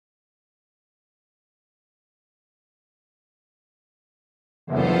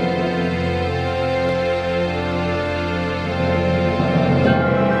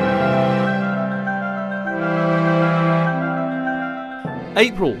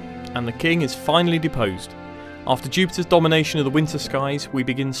April, and the king is finally deposed. After Jupiter's domination of the winter skies, we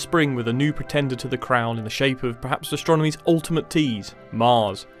begin spring with a new pretender to the crown in the shape of perhaps astronomy's ultimate tease,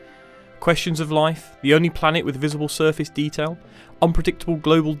 Mars. Questions of life, the only planet with visible surface detail, unpredictable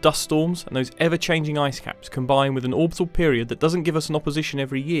global dust storms, and those ever-changing ice caps combine with an orbital period that doesn't give us an opposition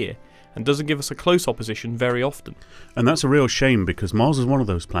every year, and doesn't give us a close opposition very often. And that's a real shame, because Mars is one of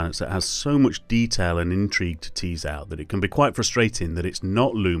those planets that has so much detail and intrigue to tease out that it can be quite frustrating that it's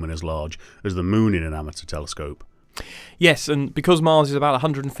not looming as large as the Moon in an amateur telescope. Yes, and because Mars is about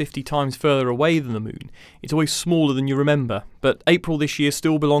 150 times further away than the Moon, it's always smaller than you remember, but April this year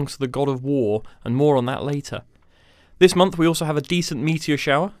still belongs to the god of war, and more on that later. This month we also have a decent meteor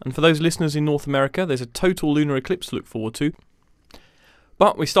shower, and for those listeners in North America there's a total lunar eclipse to look forward to.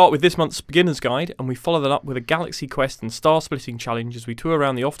 But we start with this month's beginner's guide, and we follow that up with a galaxy quest and star-splitting challenge as we tour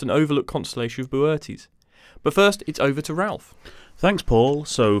around the often overlooked constellation of Boötes. But first, it's over to Ralph. Thanks, Paul.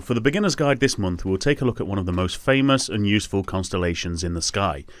 So for the beginner's guide this month, we'll take a look at one of the most famous and useful constellations in the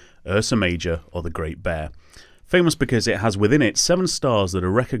sky, Ursa Major, or the Great Bear. Famous because it has within it 7 stars that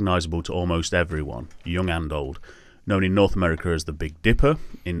are recognisable to almost everyone, young and old. Known in North America as the Big Dipper,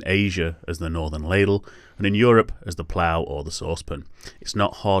 in Asia as the Northern Ladle, and in Europe as the Plough or the Saucepan. It's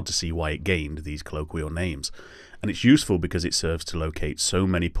not hard to see why it gained these colloquial names, and it's useful because it serves to locate so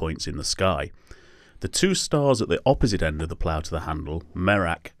many points in the sky. The 2 stars at the opposite end of the Plough to the handle,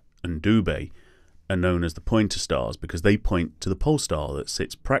 Merak and Dubhe, are known as the pointer stars because they point to the pole star that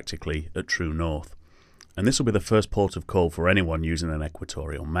sits practically at true north. And this will be the first port of call for anyone using an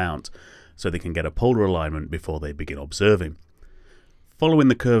equatorial mount, so they can get a polar alignment before they begin observing. Following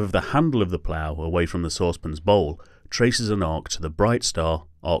the curve of the handle of the Plough away from the saucepan's bowl traces an arc to the bright star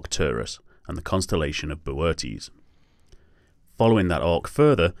Arcturus and the constellation of Boötes. Following that arc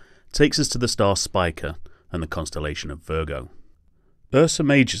further takes us to the star Spica and the constellation of Virgo. Ursa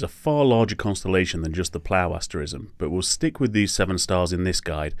Major is a far larger constellation than just the Plough asterism, but we'll stick with these 7 stars in this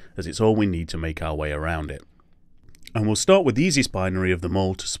guide as it's all we need to make our way around it. And we'll start with the easiest binary of them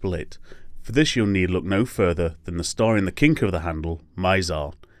all to split. For this you'll need look no further than the star in the kink of the handle,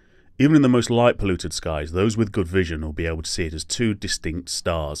 Mizar. Even in the most light polluted skies, those with good vision will be able to see it as 2 distinct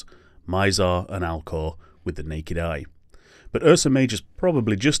stars, Mizar and Alcor, with the naked eye. But Ursa Major is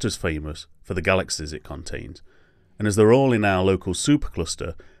probably just as famous for the galaxies it contains, and as they're all in our local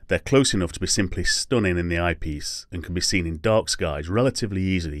supercluster, they're close enough to be simply stunning in the eyepiece and can be seen in dark skies relatively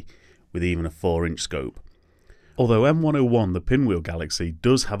easily with even a 4-inch scope. Although M101, the Pinwheel Galaxy,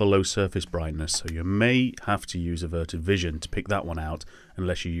 does have a low surface brightness, so you may have to use averted vision to pick that one out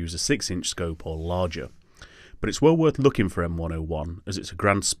unless you use a 6-inch scope or larger. But it's well worth looking for M101 as it's a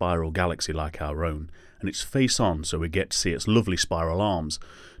grand spiral galaxy like our own, and it's face on so we get to see its lovely spiral arms.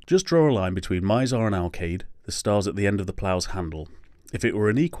 Just draw a line between Mizar and Alcade, the stars at the end of the Plough's handle. If it were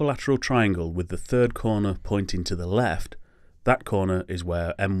an equilateral triangle with the 3rd corner pointing to the left, that corner is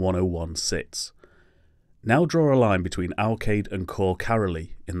where M101 sits. Now draw a line between Alcade and Cor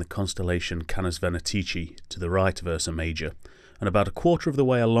Caroli in the constellation Canis Venatici to the right of Ursa Major, and about a quarter of the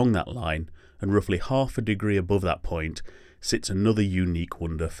way along that line, and roughly half a degree above that point, sits another unique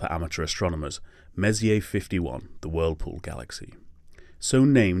wonder for amateur astronomers, Messier 51, the Whirlpool Galaxy. So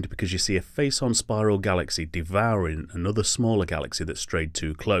named because you see a face-on spiral galaxy devouring another smaller galaxy that strayed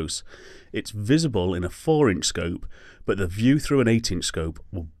too close. It's visible in a 4-inch scope, but the view through an 8-inch scope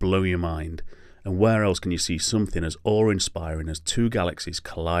will blow your mind. And where else can you see something as awe-inspiring as 2 galaxies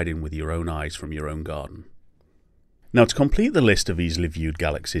colliding with your own eyes from your own garden? Now, to complete the list of easily viewed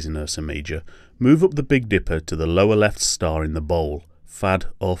galaxies in Ursa Major, move up the Big Dipper to the lower left star in the bowl, Fad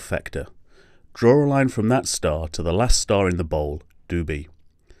or Fecta. Draw a line from that star to the last star in the bowl, Dubhe.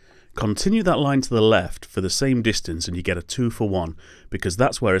 Continue that line to the left for the same distance and you get a 2-for-1, because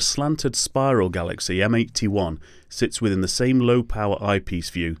that's where a slanted spiral galaxy M81 sits within the same low power eyepiece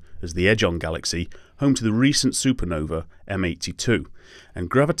view as the Edge-on galaxy, home to the recent supernova M82, and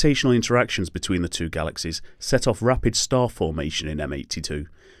gravitational interactions between the 2 galaxies set off rapid star formation in M82,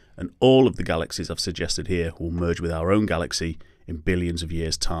 and all of the galaxies I've suggested here will merge with our own galaxy in billions of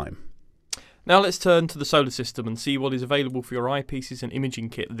years' time. Now let's turn to the solar system and see what is available for your eyepieces and imaging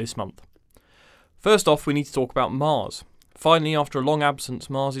kit this month. First off, we need to talk about Mars. Finally, after a long absence,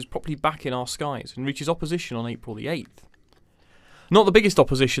 Mars is properly back in our skies and reaches opposition on April the 8th. Not the biggest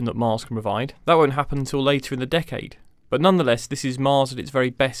opposition that Mars can provide, that won't happen until later in the decade, but nonetheless this is Mars at its very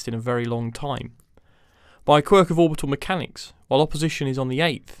best in a very long time. By a quirk of orbital mechanics, while opposition is on the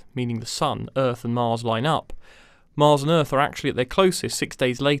 8th, meaning the Sun, Earth and Mars line up, Mars and Earth are actually at their closest 6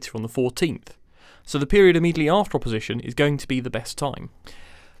 days later on the 14th, so the period immediately after opposition is going to be the best time.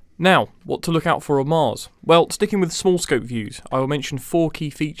 Now, what to look out for on Mars? Well, sticking with small scope views, I will mention 4 key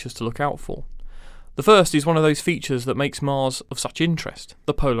features to look out for. The first is one of those features that makes Mars of such interest,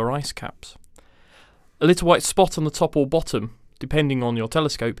 the polar ice caps. A little white spot on the top or bottom, depending on your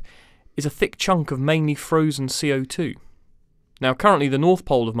telescope, is a thick chunk of mainly frozen CO2. Now currently the north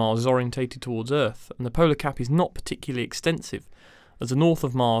pole of Mars is orientated towards Earth, and the polar cap is not particularly extensive, as the north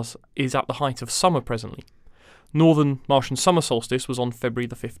of Mars is at the height of summer presently. Northern Martian summer solstice was on February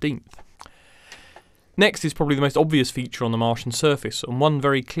the 15th. Next is probably the most obvious feature on the Martian surface, and one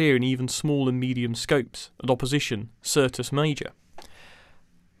very clear in even small and medium scopes, at opposition, Ursa Major.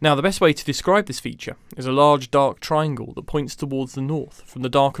 Now the best way to describe this feature is a large dark triangle that points towards the north from the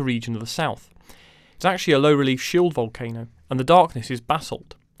darker region of the south. It's actually a low-relief shield volcano, and the darkness is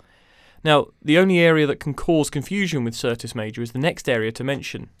basalt. Now, the only area that can cause confusion with Ursa Major is the next area to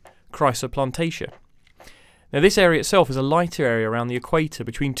mention, Chrysoplanitia. Now this area itself is a lighter area around the equator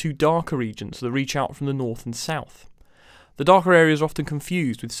between 2 darker regions that reach out from the north and south. The darker areas are often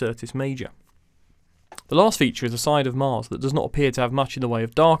confused with Ursa Major. The last feature is a side of Mars that does not appear to have much in the way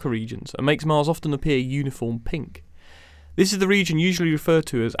of darker regions and makes Mars often appear uniform pink. This is the region usually referred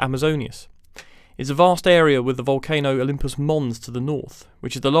to as Amazonius. It's a vast area with the volcano Olympus Mons to the north,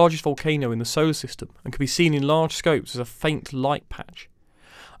 which is the largest volcano in the solar system and can be seen in large scopes as a faint light patch.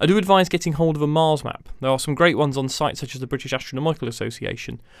 I do advise getting hold of a Mars map. There are some great ones on sites such as the British Astronomical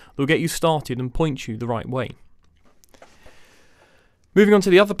Association that will get you started and point you the right way. Moving on to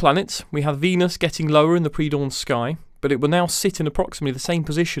the other planets, we have Venus getting lower in the pre-dawn sky, but it will now sit in approximately the same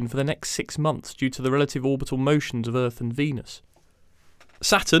position for the next 6 months due to the relative orbital motions of Earth and Venus.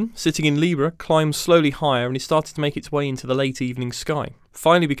 Saturn, sitting in Libra, climbs slowly higher and is starting to make its way into the late evening sky,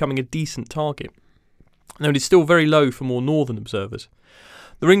 finally becoming a decent target. Though it is still very low for more northern observers.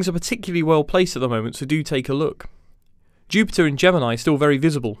 The rings are particularly well placed at the moment, so do take a look. Jupiter in Gemini is still very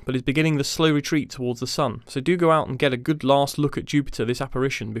visible, but is beginning the slow retreat towards the Sun, so do go out and get a good last look at Jupiter this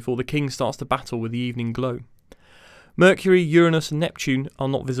apparition before the King starts to battle with the evening glow. Mercury, Uranus and Neptune are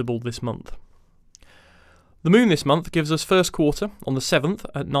not visible this month. The Moon this month gives us first quarter on the 7th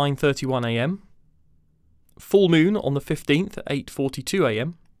at 9:31 am, full moon on the 15th at 8:42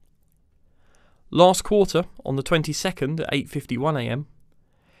 am, last quarter on the 22nd at 8:51 am,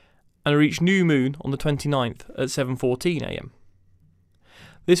 and reach new moon on the 29th at 7:14 am.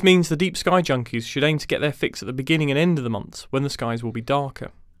 This means the deep sky junkies should aim to get their fix at the beginning and end of the months when the skies will be darker.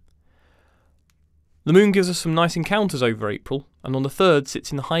 The moon gives us some nice encounters over April, and on the 3rd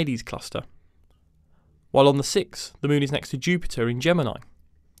sits in the Hyades cluster, while on the 6th the moon is next to Jupiter in Gemini.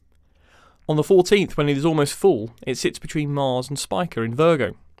 On the 14th, when it is almost full, it sits between Mars and Spica in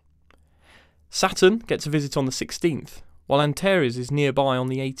Virgo. Saturn gets a visit on the 16th, while Antares is nearby on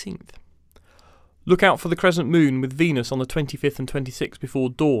the 18th. Look out for the crescent moon with Venus on the 25th and 26th before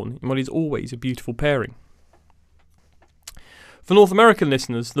dawn in what is always a beautiful pairing. For North American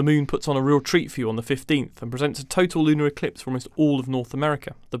listeners, the moon puts on a real treat for you on the 15th and presents a total lunar eclipse for almost all of North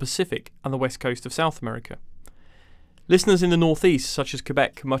America, the Pacific and the west coast of South America. Listeners in the northeast, such as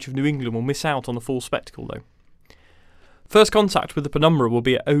Quebec and much of New England, will miss out on the full spectacle though. First contact with the penumbra will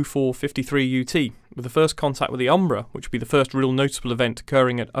be at 04:53 UT, with the first contact with the umbra, which will be the first real noticeable event,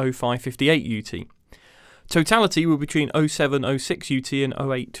 occurring at 05:58 UT. Totality will be between 07:06 UT and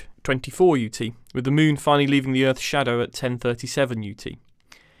 08:24 UT, with the moon finally leaving the Earth's shadow at 10:37 UT.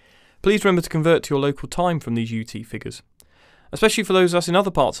 Please remember to convert to your local time from these UT figures. Especially for those of us in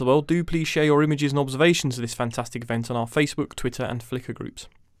other parts of the world, do please share your images and observations of this fantastic event on our Facebook, Twitter and Flickr groups.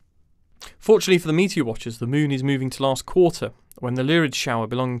 Fortunately for the meteor watchers, the moon is moving to last quarter, when the Lyrid shower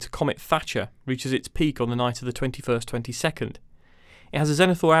belonging to Comet Thatcher reaches its peak on the night of the 21st-22nd. It has a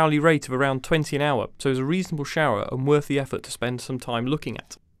zenithal hourly rate of around 20 an hour, so is a reasonable shower and worth the effort to spend some time looking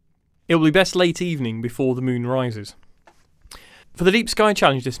at. It will be best late evening before the moon rises. For the Deep Sky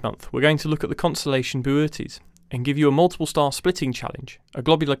Challenge this month, we're going to look at the constellation Boötes and give you a multiple star splitting challenge, a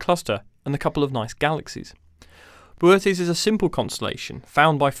globular cluster and a couple of nice galaxies. Boötes is a simple constellation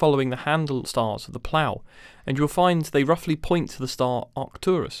found by following the handle stars of the Plough, and you'll find they roughly point to the star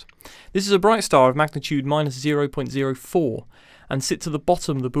Arcturus. This is a bright star of magnitude -0.04 and sits at the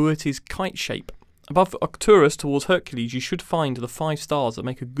bottom of the Boötes kite shape. Above Arcturus towards Hercules you should find the 5 stars that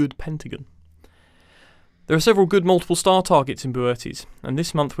make a good pentagon. There are several good multiple star targets in Boötes, and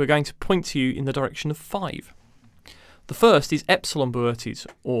this month we're going to point to you in the direction of 5. The first is Epsilon Boötes,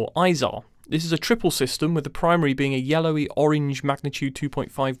 or ISAR. This is a triple system, with the primary being a yellowy orange magnitude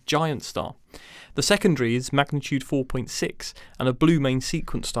 2.5 giant star. The secondary is magnitude 4.6 and a blue main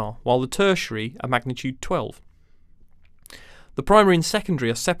sequence star, while the tertiary a magnitude 12. The primary and secondary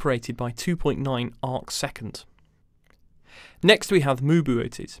are separated by 2.9 arcseconds. Next we have Mu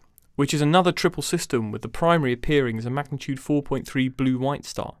Boötes, which is another triple system with the primary appearing as a magnitude 4.3 blue-white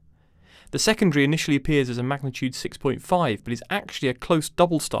star. The secondary initially appears as a magnitude 6.5 but is actually a close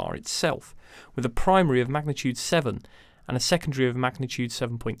double star itself, with a primary of magnitude 7 and a secondary of magnitude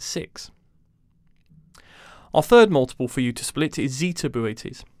 7.6. Our third multiple for you to split is Zeta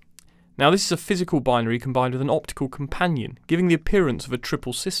Boötes. Now this is a physical binary combined with an optical companion, giving the appearance of a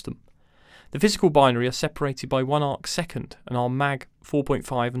triple system. The physical binary are separated by 1 arcsecond and are mag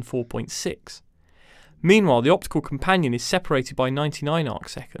 4.5 and 4.6. Meanwhile, the optical companion is separated by 99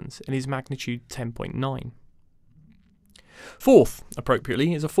 arcseconds and is magnitude 10.9. Fourth,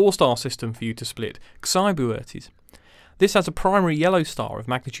 appropriately, is a 4-star system for you to split, Xi Boötes. This has a primary yellow star of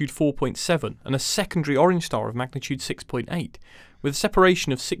magnitude 4.7 and a secondary orange star of magnitude 6.8, with a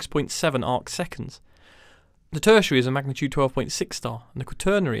separation of 6.7 arcseconds. The tertiary is a magnitude 12.6 star, and the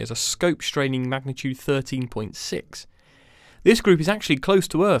quaternary is a scope-straining magnitude 13.6. This group is actually close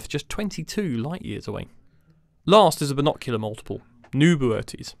to Earth, just 22 light-years away. Last is a binocular multiple, Nu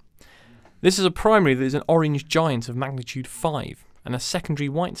Boötes. This is a primary that is an orange giant of magnitude 5, and a secondary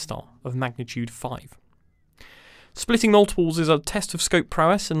white star of magnitude 5. Splitting multiples is a test of scope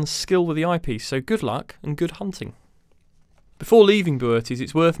prowess and skill with the eyepiece, so good luck and good hunting. Before leaving Boötes,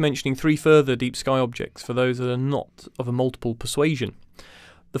 it's worth mentioning 3 further deep sky objects for those that are not of a multiple persuasion.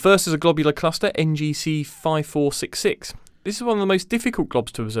 The first is a globular cluster, NGC 5466. This is one of the most difficult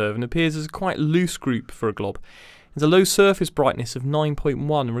globs to observe and appears as a quite loose group for a glob. It has a low surface brightness of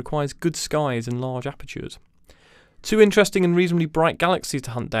 9.1 and requires good skies and large apertures. 2 interesting and reasonably bright galaxies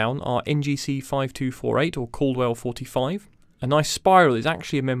to hunt down are NGC 5248 or Caldwell 45. A nice spiral is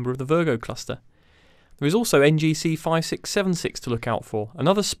actually a member of the Virgo cluster. There is also NGC 5676 to look out for,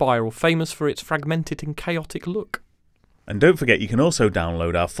 another spiral famous for its fragmented and chaotic look. And don't forget you can also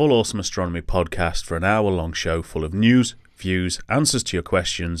download our full Awesome Astronomy podcast for an hour-long show full of news, views, answers to your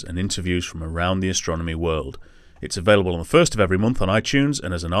questions and interviews from around the astronomy world. It's available on the 1st of every month on iTunes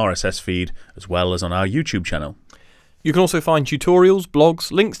and as an RSS feed, as well as on our YouTube channel. You can also find tutorials,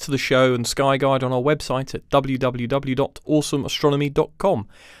 blogs, links to the show and Sky Guide on our website at www.awesomeastronomy.com.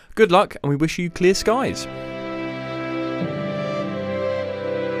 Good luck and we wish you clear skies.